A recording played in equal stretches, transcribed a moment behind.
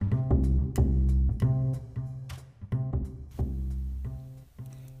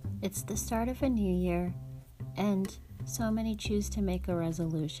It's the start of a new year, and so many choose to make a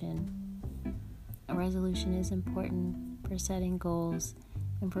resolution. A resolution is important for setting goals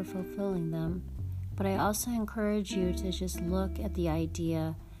and for fulfilling them, but I also encourage you to just look at the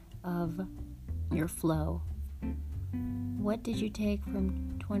idea of your flow. What did you take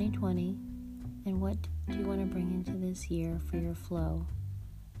from 2020, and what do you want to bring into this year for your flow?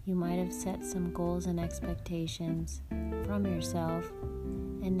 You might have set some goals and expectations from yourself,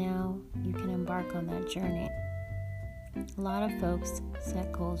 and now you can embark on that journey. A lot of folks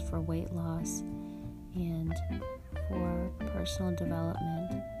set goals for weight loss and for personal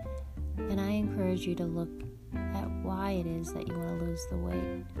development, and I encourage you to look at why it is that you want to lose the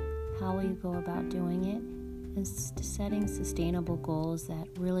weight. How will you go about doing it? And setting sustainable goals that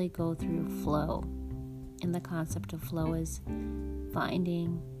really go through flow. And the concept of flow is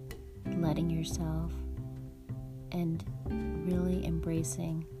finding, letting yourself, and really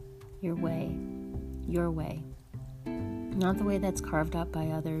embracing your way. Not the way that's carved out by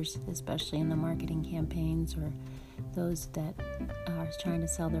others, especially in the marketing campaigns or those that are trying to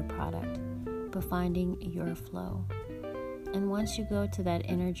sell their product, but finding your flow. And once you go to that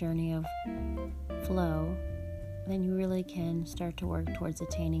inner journey of flow, then you really can start to work towards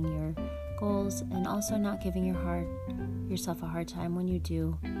attaining your goals and also not giving yourself a hard time when you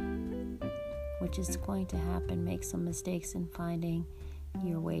do, which is going to happen. Make some mistakes in finding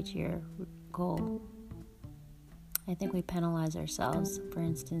your way to your goal. I think we penalize ourselves. For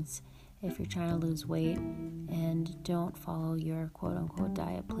instance, if you're trying to lose weight and don't follow your quote-unquote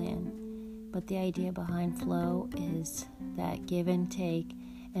diet plan. But the idea behind flow is that give and take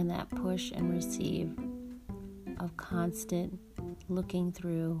and that push and receive of constant looking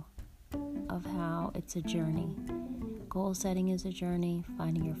through of how it's a journey. Goal setting is a journey,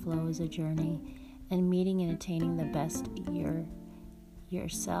 finding your flow is a journey, and meeting and attaining the best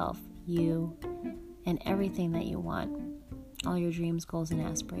yourself, you, and everything that you want, all your dreams, goals, and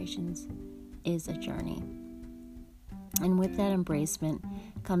aspirations, is a journey. And with that embracement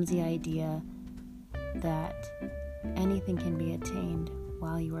comes the idea that anything can be attained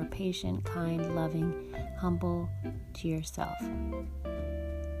while you are patient, kind, loving, humble to yourself.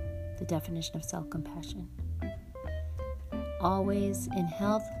 The definition of self-compassion. Always in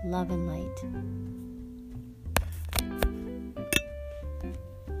health, love, and light.